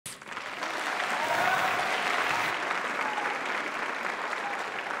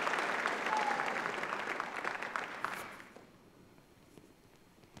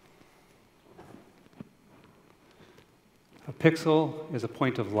pixel is a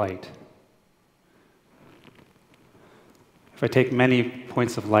point of light. If I take many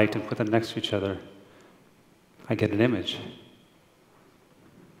points of light and put them next to each other, I get an image.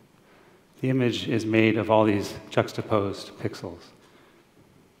 The image is made of all these juxtaposed pixels.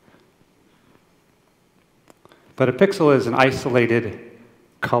 But a pixel is an isolated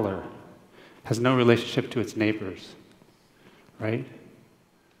color, has no relationship to its neighbors, right?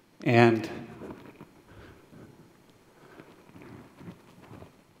 And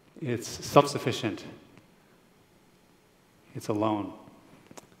it's self-sufficient. It's alone.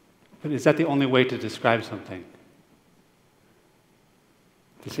 But is that the only way to describe something?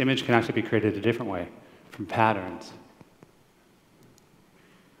 This image can actually be created a different way, from patterns.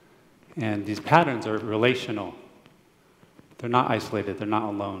 And these patterns are relational. They're not isolated, they're not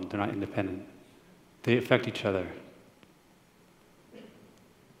alone, they're not independent. They affect each other.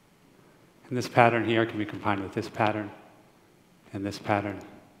 And this pattern here can be combined with this pattern, and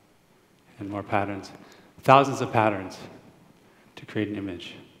more patterns. Thousands of patterns to create an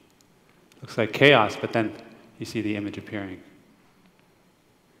image. Looks like chaos, but then you see the image appearing.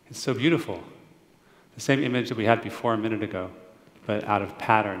 It's so beautiful. The same image that we had before a minute ago, but out of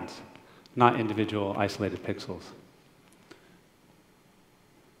patterns, not individual isolated pixels.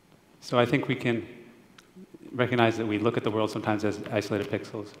 So I think we can recognize that we look at the world sometimes as isolated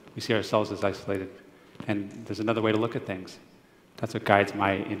pixels. We see ourselves as isolated. And there's another way to look at things. That's what guides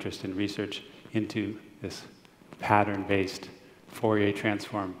my interest in research into this pattern-based Fourier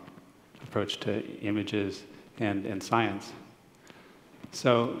transform approach to images and science.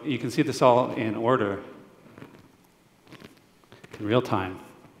 So you can see this all in order, in real time.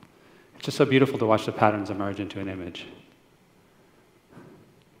 It's just so beautiful to watch the patterns emerge into an image.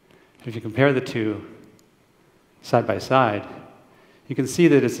 If you compare the two side by side, you can see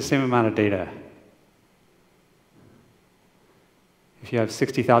that it's the same amount of data. If you have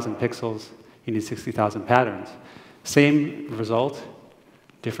 60,000 pixels, you need 60,000 patterns. Same result,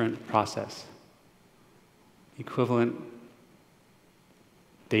 different process. Equivalent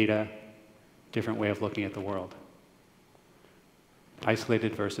data, different way of looking at the world.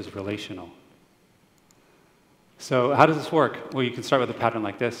 Isolated versus relational. So how does this work? Well, you can start with a pattern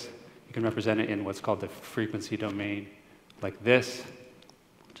like this. You can represent it in what's called the frequency domain, like this,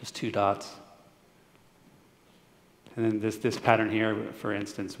 just 2 dots. And then this pattern here, for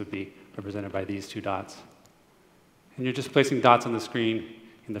instance, would be represented by these 2 dots. And you're just placing dots on the screen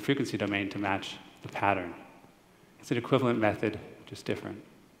in the frequency domain to match the pattern. It's an equivalent method, just different.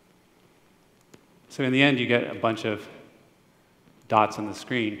 So in the end, you get a bunch of dots on the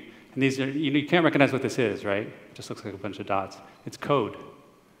screen. And these are, you can't recognize what this is, right? It just looks like a bunch of dots. It's code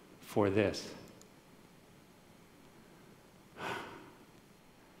for this.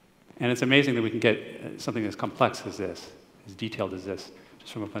 And it's amazing that we can get something as complex as this, as detailed as this,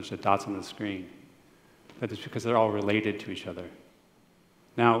 just from a bunch of dots on the screen. But it's because they're all related to each other.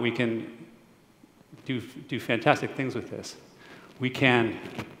 Now, we can do fantastic things with this. We can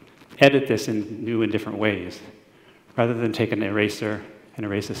edit this in new and different ways. Rather than take an eraser and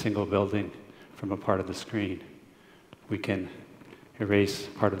erase a single building from a part of the screen, we can erase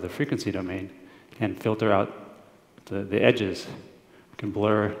part of the frequency domain and filter out the edges. We can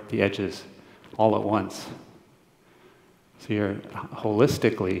blur the edges all at once. So you're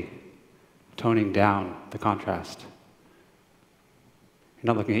holistically toning down the contrast.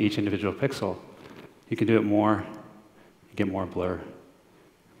 You're not looking at each individual pixel. You can do it more, you get more blur,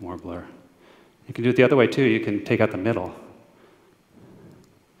 more blur. You can do it the other way too. You can take out the middle,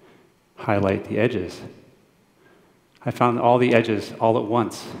 highlight the edges. I found all the edges all at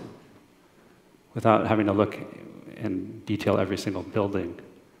once without having to look and detail every single building.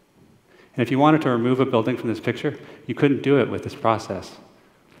 And if you wanted to remove a building from this picture, you couldn't do it with this process.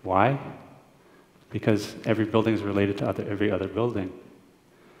 Why? Because every building is related to every other building.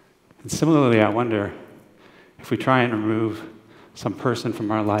 And similarly, I wonder if we try and remove some person from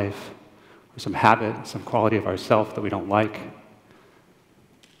our life, or some habit, some quality of ourself that we don't like,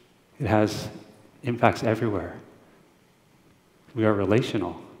 it has impacts everywhere. We are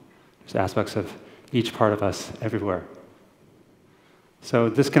relational. There's aspects of each part of us everywhere. So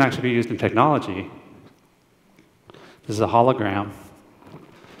this can actually be used in technology. This is a hologram.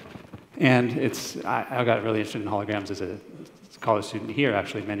 And I got really interested in holograms as a college student here,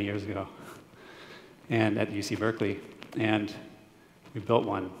 actually, many years ago, and at UC Berkeley. And we built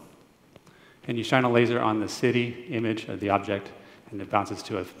one. And you shine a laser on the city image of the object, and it bounces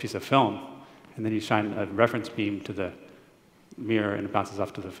to a piece of film. And then you shine a reference beam to the mirror, and it bounces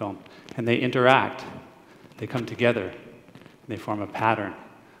off to the film. And they interact. They come together. And they form a pattern,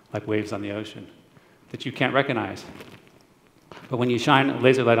 like waves on the ocean, that you can't recognize. But when you shine a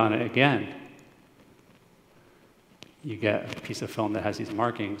laser light on it again, you get a piece of film that has these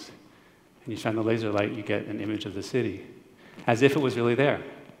markings, and you shine the laser light, you get an image of the city, as if it was really there.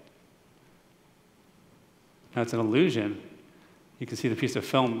 Now, it's an illusion. You can see the piece of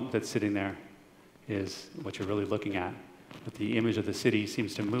film that's sitting there is what you're really looking at, but the image of the city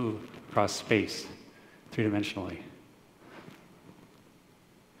seems to move across space, three-dimensionally.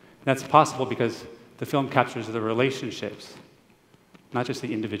 That's possible because the film captures the relationships, not just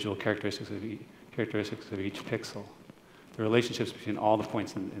the individual characteristics of each pixel, the relationships between all the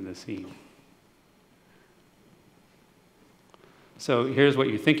points in the scene. So here's what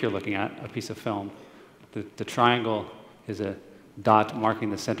you think you're looking at, a piece of film. The triangle is a dot marking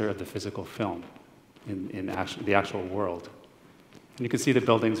the center of the physical film in the actual world. And you can see the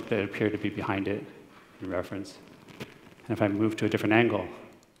buildings that appear to be behind it in reference. And if I move to a different angle,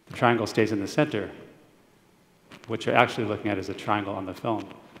 the triangle stays in the center. What you're actually looking at is a triangle on the film,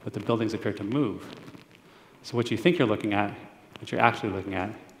 but the buildings appear to move. So what you think you're looking at, what you're actually looking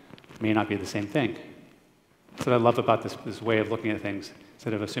at, may not be the same thing. That's what I love about this way of looking at things.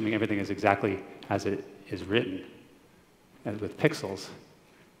 Instead of assuming everything is exactly as it is written, as with pixels,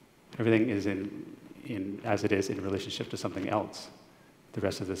 everything is as it is in relationship to something else, the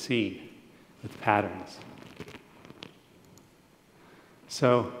rest of the scene, with patterns.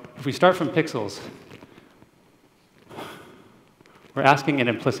 So if we start from pixels, we're asking an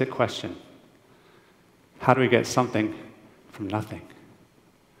implicit question. How do we get something from nothing?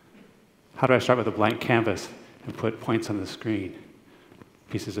 How do I start with a blank canvas and put points on the screen,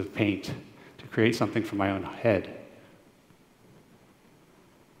 pieces of paint, to create something from my own head?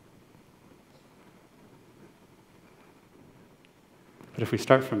 But if we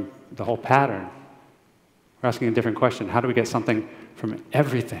start from the whole pattern, we're asking a different question. How do we get something from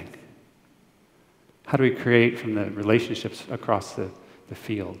everything? How do we create from the relationships across the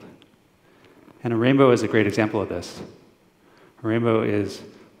field? And a rainbow is a great example of this. A rainbow is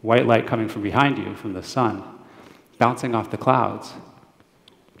white light coming from behind you, from the sun, bouncing off the clouds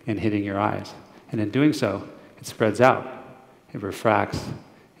and hitting your eyes. And in doing so, it spreads out. It refracts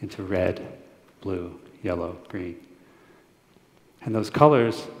into red, blue, yellow, green. And those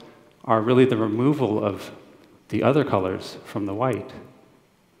colors are really the removal of the other colors from the white.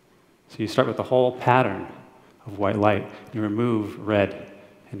 So you start with the whole pattern of white light. You remove red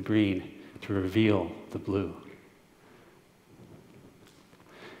and green to reveal the blue.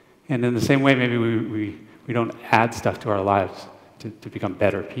 And in the same way, maybe we don't add stuff to our lives to become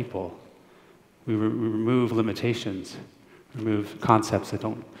better people. We remove limitations, remove concepts that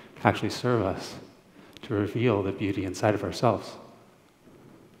don't actually serve us to reveal the beauty inside of ourselves.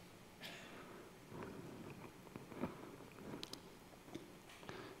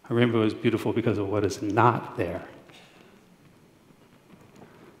 A rainbow is beautiful because of what is not there.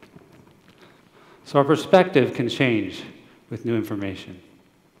 So our perspective can change with new information.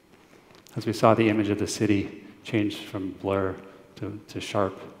 As we saw the image of the city change from blur to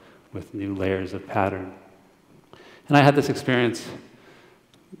sharp with new layers of pattern. And I had this experience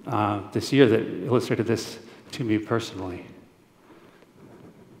this year that illustrated this to me personally.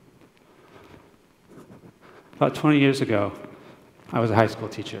 About 20 years ago, I was a high school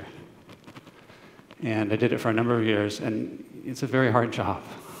teacher. And I did it for a number of years, and it's a very hard job.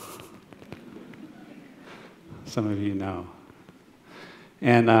 Some of you know.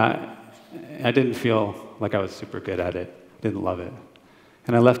 And I didn't feel like I was super good at it, didn't love it.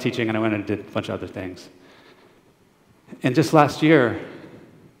 And I left teaching, and I went and did a bunch of other things. And just last year,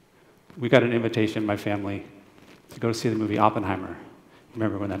 we got an invitation, my family, to go see the movie Oppenheimer.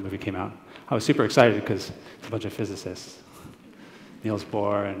 Remember when that movie came out? I was super excited because it's a bunch of physicists. Niels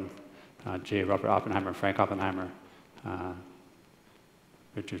Bohr and J. Robert Oppenheimer, Frank Oppenheimer,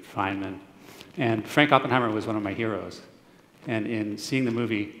 Richard Feynman. And Frank Oppenheimer was one of my heroes. And in seeing the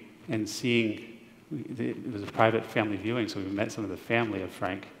movie and it was a private family viewing, so we met some of the family of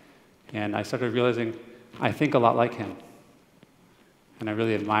Frank. And I started realizing I think a lot like him. And I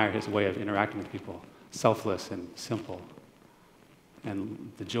really admire his way of interacting with people, selfless and simple.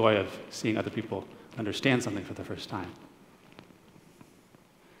 And the joy of seeing other people understand something for the first time.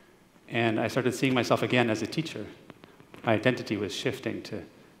 And I started seeing myself again as a teacher. My identity was shifting to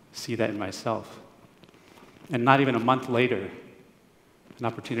see that in myself. And not even a month later, an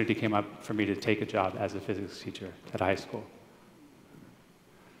opportunity came up for me to take a job as a physics teacher at a high school.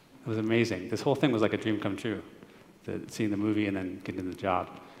 It was amazing. This whole thing was like a dream come true, seeing the movie and then getting the job.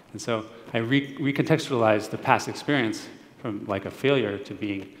 And so I recontextualized the past experience from like a failure to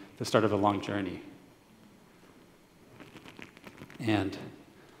being the start of a long journey. And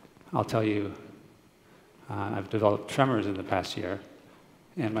I'll tell you, I've developed tremors in the past year,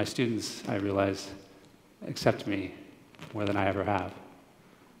 and my students, I realize, accept me more than I ever have.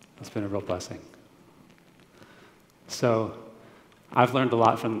 It's been a real blessing. So I've learned a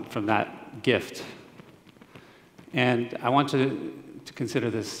lot from that gift. And I want to consider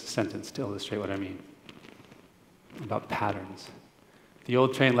this sentence to illustrate what I mean about patterns. The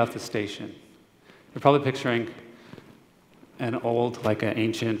old train left the station. You're probably picturing an old, like an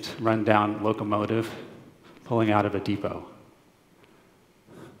ancient, run-down locomotive pulling out of a depot.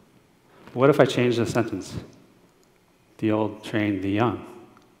 What if I change the sentence? The old trained the young.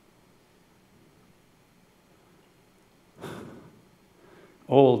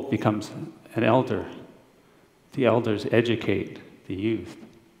 Old becomes an elder. The elders educate the youth.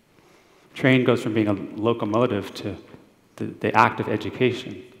 Train goes from being a locomotive to the act of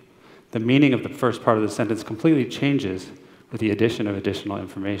education. The meaning of the first part of the sentence completely changes with the addition of additional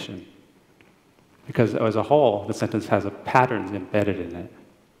information. Because as a whole, the sentence has a pattern embedded in it.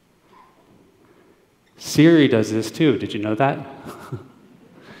 Siri does this too. Did you know that?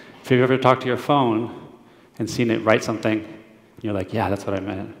 If you've ever talked to your phone and seen it write something, and you're like, yeah, that's what I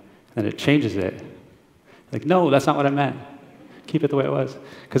meant. And it changes it. Like, no, that's not what I meant. Keep it the way it was.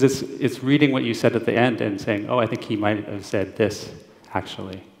 Because it's reading what you said at the end and saying, oh, I think he might have said this,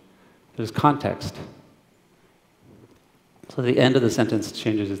 actually. There's context. So the end of the sentence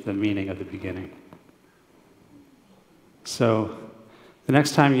changes the meaning of the beginning. So the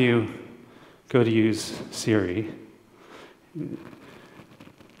next time you go to use Siri,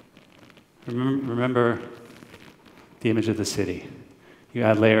 remember the image of the city. You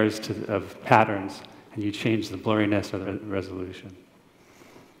add layers of patterns, and you change the blurriness or the resolution.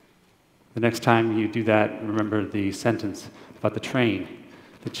 The next time you do that, remember the sentence about the train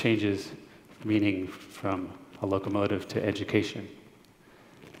that changes meaning from a locomotive to education.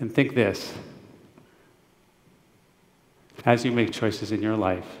 And think this. As you make choices in your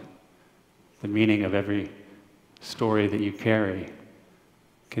life, the meaning of every story that you carry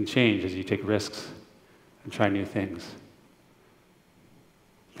can change as you take risks and try new things.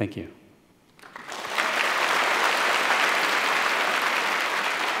 Thank you.